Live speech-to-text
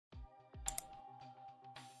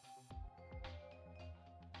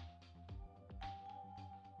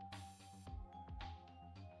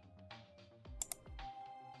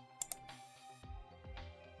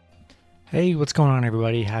Hey, what's going on,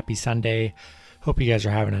 everybody? Happy Sunday. Hope you guys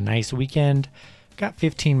are having a nice weekend. Got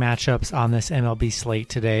 15 matchups on this MLB slate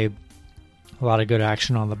today. A lot of good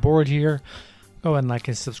action on the board here. Go ahead and like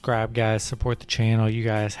and subscribe, guys. Support the channel. You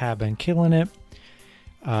guys have been killing it.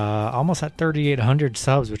 Almost at 3,800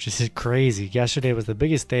 subs, which is crazy. Yesterday was the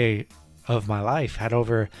biggest day of my life. Had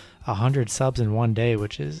over 100 subs in one day,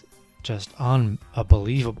 which is just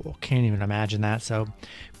unbelievable. Can't even imagine that. So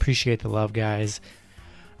appreciate the love, guys.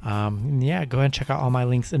 Yeah, go ahead and check out all my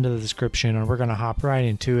links into the description, and we're going to hop right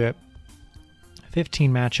into it.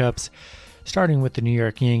 15 matchups, starting with the New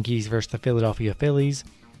York Yankees versus the Philadelphia Phillies.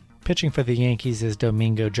 Pitching for the Yankees is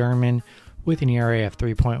Domingo German with an ERA of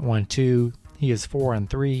 3.12. He is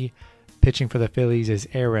 4-3. Pitching for the Phillies is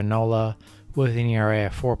Aaron Nola with an ERA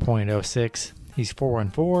of 4.06. He's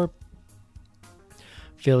 4-4.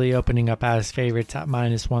 Philly opening up as favorites at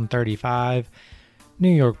 -135. New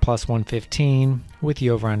York plus 115 with the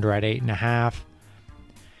over-under at 8.5.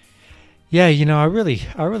 Yeah, I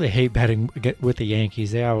really hate betting with the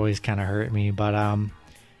Yankees. They always kind of hurt me, but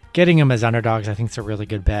getting them as underdogs, I think, is a really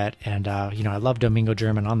good bet. And I love Domingo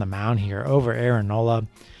German on the mound here over Aaron Nola.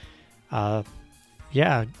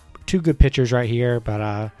 Yeah, two good pitchers right here,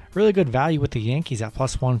 but really good value with the Yankees at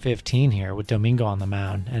plus 115 here with Domingo on the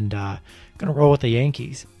mound, and gonna roll with the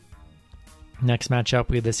Yankees. Next matchup,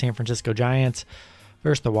 we have the San Francisco Giants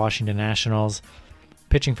versus the Washington Nationals.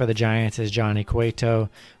 Pitching for the Giants is Johnny Cueto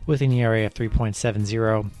with an ERA of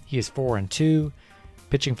 3.70. He is 4-2.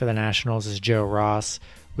 Pitching for the Nationals is Joe Ross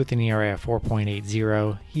with an ERA of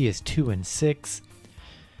 4.80. He is 2-6.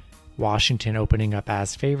 Washington opening up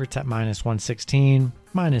as favorites at -116,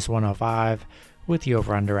 -105 with the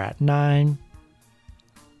over-under at 9.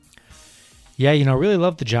 Yeah, really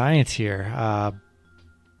love the Giants here.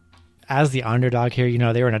 As the underdog here,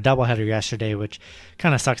 they were in a doubleheader yesterday, which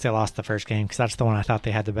kind of sucks they lost the first game because that's the one I thought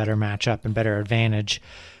they had the better matchup and better advantage.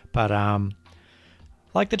 But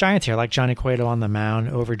like the Giants here, like Johnny Cueto on the mound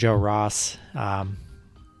over Joe Ross.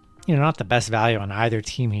 Not the best value on either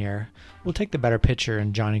team here. We'll take the better pitcher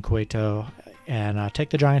in Johnny Cueto and take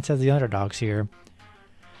the Giants as the underdogs here.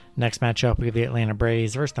 Next matchup, we have the Atlanta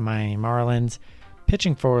Braves versus the Miami Marlins.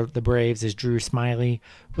 Pitching for the Braves is Drew Smyly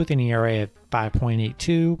with an ERA of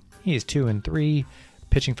 5.82. He is 2-3.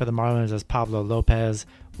 Pitching for the Marlins is Pablo Lopez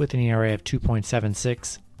with an ERA of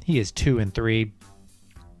 2.76. He is 2-3.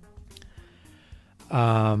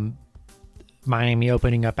 Miami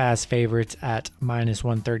opening up as favorites at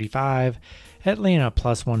 -135. Atlanta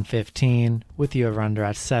plus 115 with the over-under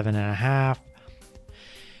at 7.5.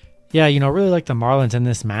 Yeah, really like the Marlins in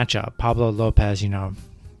this matchup. Pablo Lopez,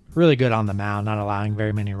 really good on the mound, not allowing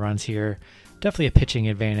very many runs here. Definitely a pitching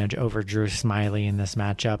advantage over Drew Smyly in this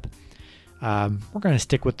matchup. We're going to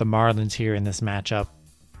stick with the Marlins here in this matchup.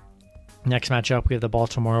 Next matchup, we have the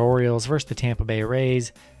Baltimore Orioles versus the Tampa Bay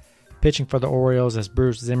Rays. Pitching for the Orioles is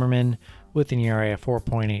Bruce Zimmerman with an ERA of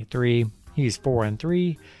 4.83. He's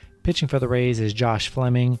 4-3. Pitching for the Rays is Josh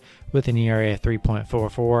Fleming with an ERA of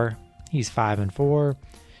 3.44. He's 5-4.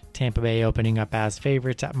 Tampa Bay opening up as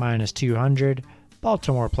favorites at -200.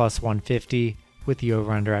 Baltimore plus 150 with the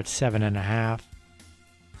over-under at 7.5.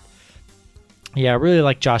 Yeah, I really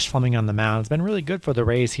like Josh Fleming on the mound. It's been really good for the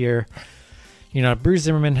Rays here. Bruce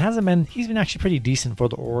Zimmerman he's been actually pretty decent for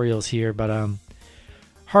the Orioles here, but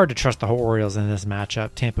hard to trust the whole Orioles in this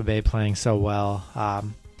matchup. Tampa Bay playing so well.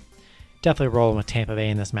 Definitely rolling with Tampa Bay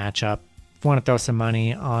in this matchup. If you want to throw some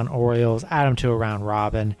money on Orioles, add them to a round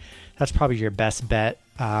robin. That's probably your best bet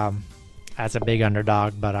as a big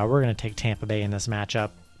underdog, but we're going to take Tampa Bay in this matchup.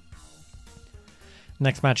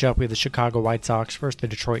 Next matchup, we have the Chicago White Sox versus the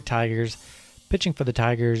Detroit Tigers. Pitching for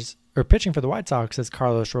the White Sox is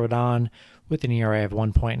Carlos Rodon with an ERA of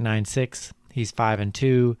 1.96. He's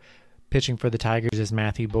 5-2. Pitching for the Tigers is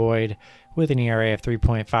Matthew Boyd with an ERA of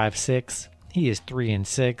 3.56. He is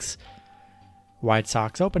 3-6. White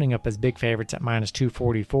Sox opening up as big favorites at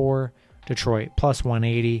 -244. Detroit plus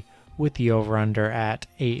 180 with the over-under at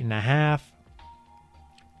 8.5.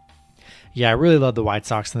 Yeah, I really love the White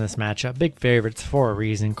Sox in this matchup. Big favorites for a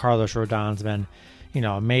reason. Carlos Rodon's been,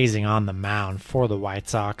 amazing on the mound for the White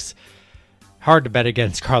Sox. Hard to bet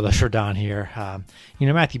against Carlos Rodon here.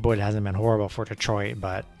 Matthew Boyd hasn't been horrible for Detroit,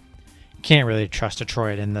 but can't really trust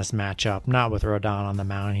Detroit in this matchup. Not with Rodon on the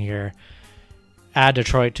mound here. Add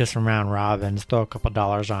Detroit to some round robins. Throw a couple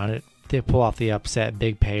dollars on it. They pull off the upset,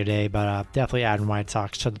 big payday, but definitely adding White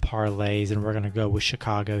Sox to the parlays, and we're going to go with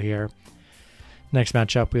Chicago here. Next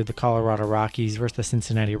matchup, we have the Colorado Rockies versus the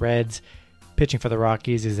Cincinnati Reds. Pitching for the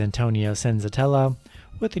Rockies is Antonio Senzatella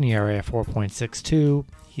with an ERA of 4.62.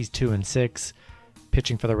 He's 2-6.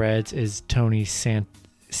 Pitching for the Reds is Tony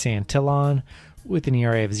Santillan with an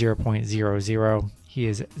ERA of 0.00. He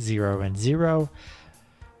is 0-0.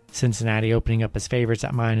 Cincinnati opening up as favorites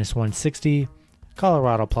at -160.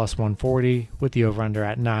 Colorado +140 with the over-under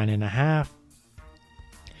at 9.5.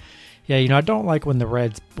 Yeah, I don't like when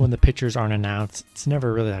the pitchers aren't announced. It's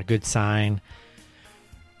never really a good sign.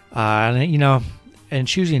 And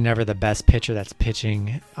it's usually never the best pitcher that's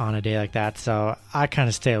pitching on a day like that. So I kind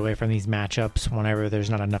of stay away from these matchups whenever there's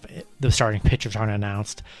not enough, the starting pitchers aren't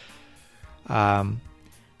announced.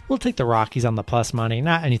 We'll take the Rockies on the plus money.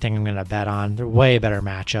 Not anything I'm going to bet on. They're way better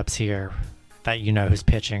matchups here that who's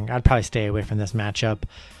pitching. I'd probably stay away from this matchup.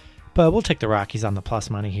 But we'll take the Rockies on the plus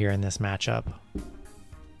money here in this matchup.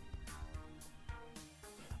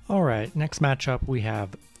 All right, next matchup we have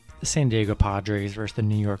the San Diego Padres versus the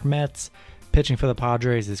New York Mets. Pitching for the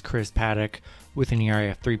Padres is Chris Paddack with an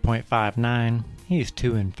ERA of 3.59. He's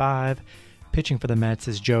 2-5. Pitching for the Mets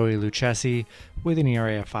is Joey Lucchesi with an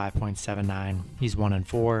ERA of 5.79. He's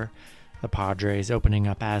 1-4. The Padres opening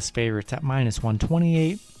up as favorites at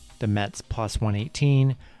 -128. The Mets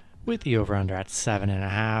 +118 with the over-under at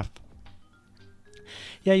 7.5.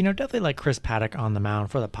 Yeah, definitely like Chris Paddack on the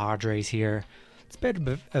mound for the Padres here. It's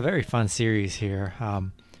been a very fun series here.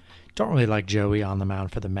 Don't really like Joey on the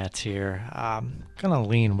mound for the Mets here. Gonna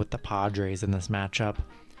lean with the Padres in this matchup.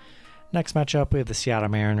 Next matchup, we have the Seattle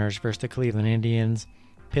Mariners versus the Cleveland Indians.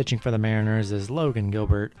 Pitching for the Mariners is Logan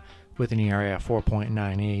Gilbert with an ERA of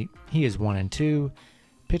 4.98. He is 1-2.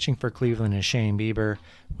 Pitching for Cleveland is Shane Bieber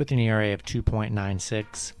with an ERA of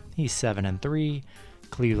 2.96. He's 7-3.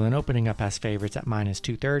 Cleveland opening up as favorites at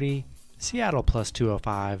 -230. Seattle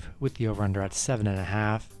 +205 with the over-under at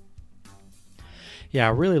 7.5. Yeah,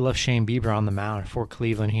 I really love Shane Bieber on the mound for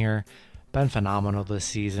Cleveland here. Been phenomenal this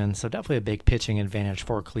season, so definitely a big pitching advantage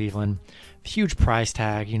for Cleveland. Huge price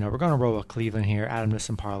tag. We're going to roll with Cleveland here, add them to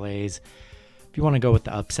some parlays. If you want to go with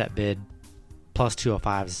the upset bid,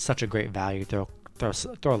 +205 is such a great value. Throw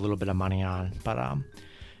a little bit of money on, but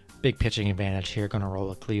big pitching advantage here. Going to roll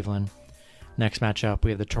with Cleveland. Next matchup,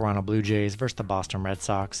 we have the Toronto Blue Jays versus the Boston Red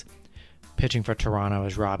Sox. Pitching for Toronto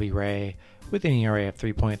is Robbie Ray with an ERA of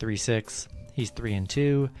 3.36. He's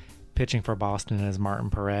 3-2. Pitching for Boston is Martin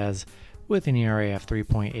Perez with an ERA of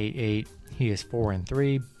 3.88. He is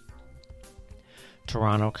 4-3.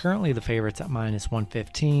 Toronto currently the favorites at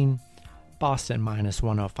 -115. Boston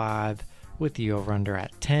 -105 with the over-under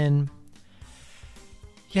at 10.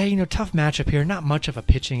 Yeah, tough matchup here. Not much of a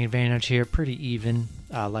pitching advantage here. Pretty even,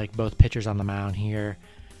 like both pitchers on the mound here.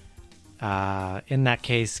 In that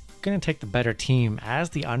case, going to take the better team as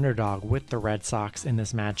the underdog with the Red Sox in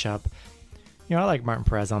this matchup. I like Martin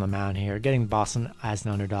Perez on the mound here. Getting Boston as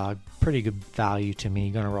an underdog, pretty good value to me.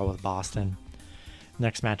 Going to roll with Boston.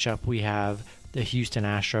 Next matchup, we have the Houston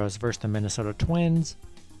Astros versus the Minnesota Twins.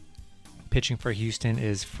 Pitching for Houston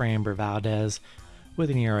is Framber Valdez with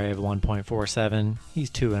an ERA of 1.47. He's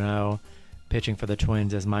 2-0. Pitching for the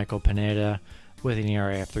Twins is Michael Pineda with an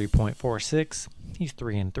ERA of 3.46. He's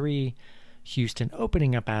 3-3. Houston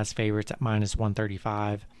opening up as favorites at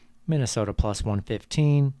 -135. Minnesota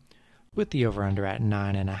 +115 with the over-under at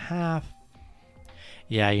 9.5.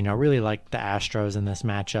 Yeah, really like the Astros in this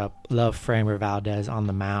matchup. Love Framber Valdez on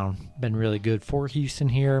the mound. Been really good for Houston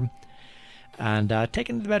here. And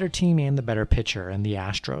taking the better team and the better pitcher in the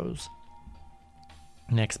Astros.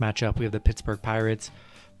 Next matchup, we have the Pittsburgh Pirates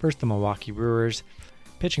versus the Milwaukee Brewers.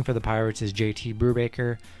 Pitching for the Pirates is JT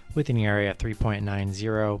Brubaker with an ERA of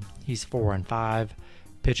 3.90. He's 4-5.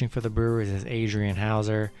 Pitching for the Brewers is Adrian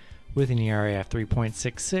Hauser with an ERA of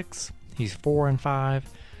 3.66. He's 4-5.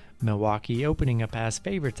 Milwaukee opening up as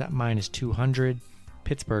favorites at -200.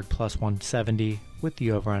 Pittsburgh +170 with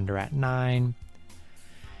the over-under at 9.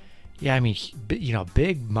 Yeah,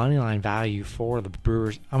 big money line value for the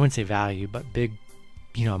Brewers. I wouldn't say value, but big,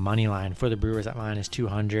 money line for the Brewers at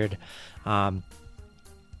 -200.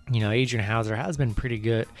 Adrian Hauser has been pretty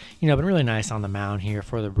good. Been really nice on the mound here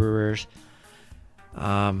for the Brewers.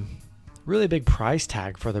 Really big price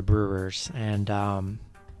tag for the Brewers, and I'm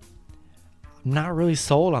not really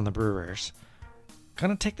sold on the Brewers.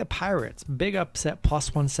 Gonna take the Pirates. Big upset,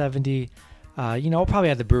 +170. We'll probably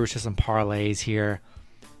add the Brewers to some parlays here.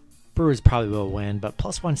 Brewers probably will win, but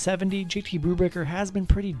 +170. JT Brubaker has been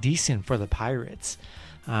pretty decent for the Pirates.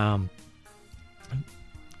 They're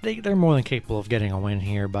more than capable of getting a win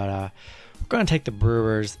here, but we're going to take the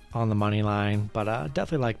Brewers on the money line, but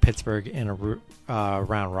definitely like Pittsburgh in a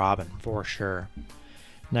round robin for sure.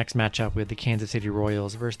 Next matchup, we have the Kansas City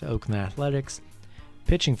Royals versus the Oakland Athletics.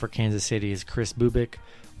 Pitching for Kansas City is Chris Bubic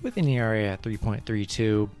with an ERA at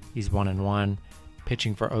 3.32. He's 1-1.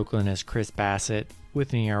 Pitching for Oakland is Chris Bassett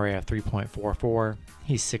with an ERA of 3.44.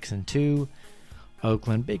 He's 6-2.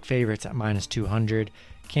 Oakland, big favorites at minus 200.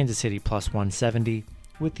 Kansas City plus 170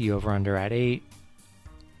 with the over-under at 8.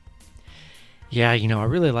 Yeah, I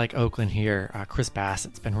really like Oakland here. Chris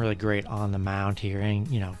Bassett's been really great on the mound here and,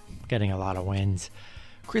 getting a lot of wins.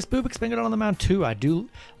 Chris Bubik's been good on the mound too. A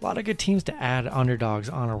lot of good teams to add underdogs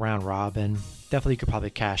on a round robin. Definitely could probably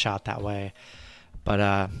cash out that way.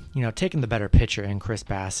 But, taking the better pitcher in Chris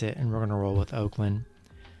Bassett, and we're going to roll with Oakland.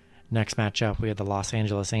 Next matchup, we have the Los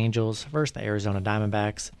Angeles Angels versus the Arizona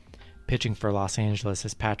Diamondbacks. Pitching for Los Angeles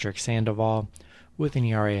is Patrick Sandoval with an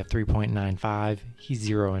ERA of 3.95. He's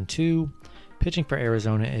 0-2. Pitching for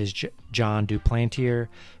Arizona is John Duplantier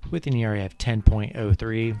with an ERA of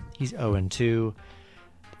 10.03. He's 0-2.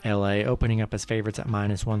 LA opening up as favorites at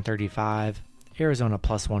minus 135. Arizona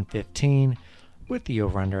plus 115 with the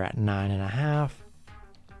over-under at 9.5.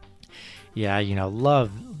 Yeah,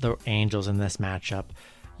 love the Angels in this matchup.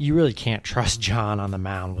 You really can't trust John on the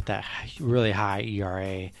mound with that really high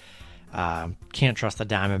ERA. Can't trust the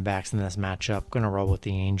Diamondbacks in this matchup. Going to roll with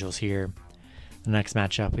the Angels here. The next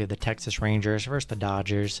matchup, we have the Texas Rangers versus the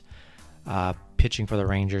Dodgers. Pitching for the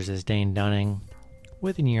Rangers is Dane Dunning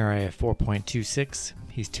with an ERA of 4.26.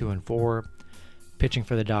 He's 2-4. Pitching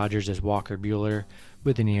for the Dodgers is Walker Buehler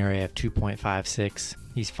with an ERA of 2.56.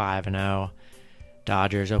 He's 5-0.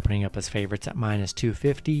 Dodgers opening up as favorites at minus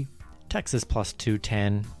 250. Texas plus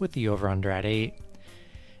 210 with the over-under at 8.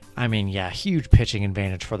 Huge pitching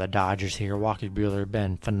advantage for the Dodgers here. Walker Buehler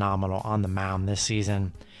been phenomenal on the mound this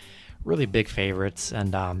season. Really big favorites,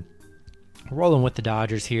 and rolling with the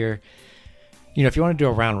Dodgers here. If you want to do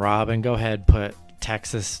a round robin, go ahead, put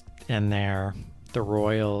Texas in there, the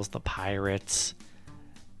Royals, the Pirates,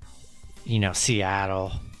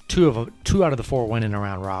 Seattle. Two out of the 4 win in a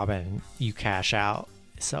round robin, you cash out.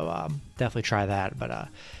 So definitely try that. But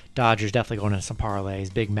Dodgers definitely going into some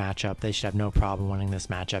parlays. Big matchup. They should have no problem winning this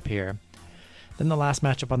matchup here. Then the last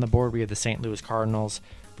matchup on the board, we have the St. Louis Cardinals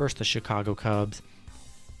versus the Chicago Cubs.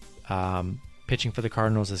 Pitching for the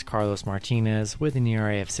Cardinals is Carlos Martinez with an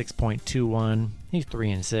ERA of 6.21. He's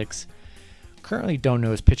 3-6. Currently don't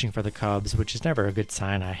know his pitching for the Cubs, which is never a good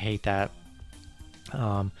sign. I hate that.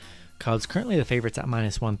 Cubs currently the favorites at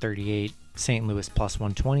minus 138. St. Louis plus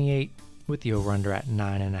 128 with the over-under at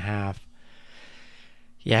 9.5.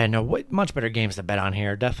 Yeah, no, much better games to bet on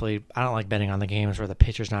here. Definitely, I don't like betting on the games where the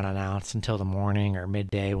pitcher's not announced until the morning or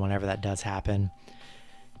midday, whenever that does happen.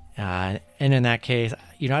 And in that case,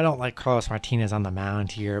 I don't like Carlos Martinez on the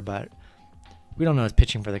mound here, but we don't know his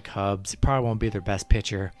pitching for the Cubs. He probably won't be their best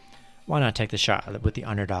pitcher. Why not take the shot with the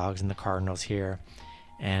underdogs and the Cardinals here?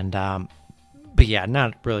 And but yeah,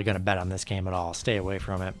 not really going to bet on this game at all. Stay away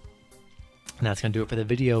from it. And that's going to do it for the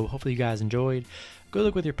video. Hopefully you guys enjoyed. Go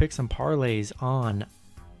look with your picks and parlays on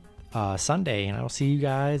Sunday, and I will see you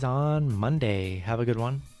guys on Monday. Have a good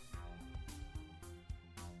one.